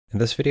In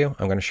this video,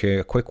 I'm going to show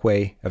you a quick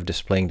way of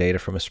displaying data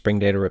from a Spring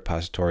Data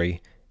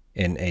repository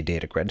in a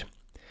data grid.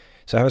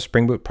 So I have a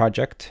Spring Boot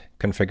project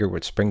configured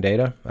with Spring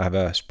Data. I have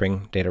a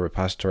Spring Data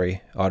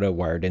repository auto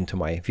wired into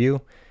my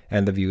view,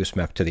 and the view is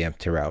mapped to the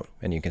empty route,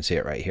 and you can see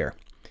it right here.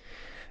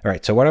 All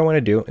right, so what I want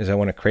to do is I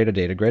want to create a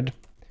data grid,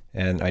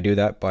 and I do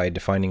that by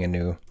defining a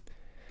new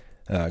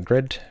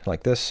grid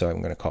like this. So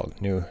I'm going to call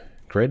it new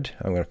grid.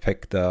 I'm going to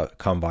pick the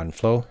Vaadin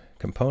Flow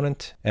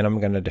component, and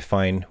I'm going to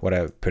define what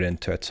I put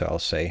into it. So I'll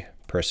say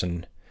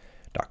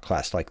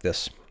person.class like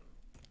this.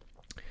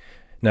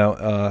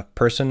 Now,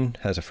 person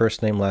has a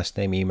first name, last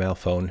name, email,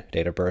 phone,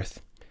 date of birth.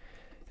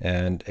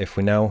 And if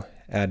we now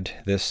add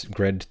this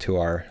grid to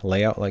our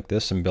layout like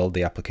this and build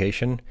the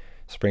application,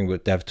 Spring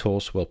Boot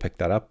DevTools will pick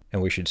that up, and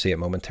we should see it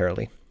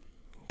momentarily.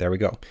 There we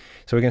go.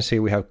 So we can see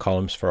we have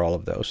columns for all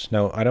of those.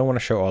 Now, I don't want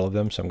to show all of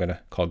them, so I'm going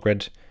to call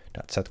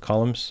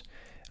grid.setColumns.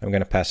 I'm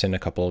going to pass in a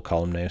couple of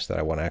column names that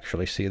I want to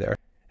actually see there.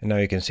 And now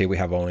you can see we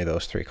have only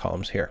those 3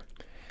 columns here.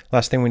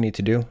 Last thing we need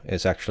to do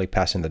is actually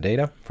pass in the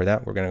data. For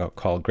that, we're going to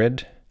call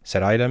grid,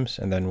 set items,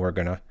 and then we're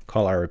going to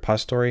call our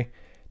repository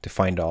to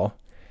find all.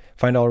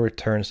 Find all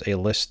returns a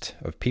list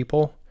of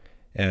people,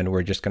 and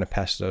we're just going to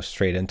pass those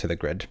straight into the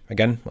grid.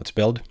 Again, let's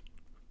build.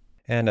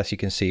 And as you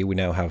can see, we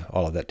now have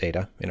all of that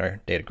data in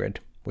our data grid.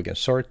 We can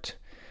sort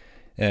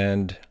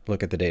and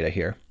look at the data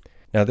here.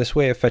 Now, this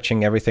way of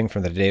fetching everything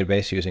from the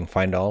database using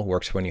find all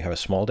works when you have a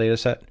small data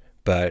set,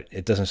 but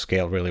it doesn't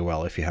scale really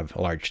well if you have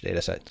a large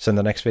data set. So in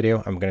the next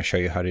video, I'm going to show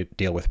you how to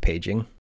deal with paging.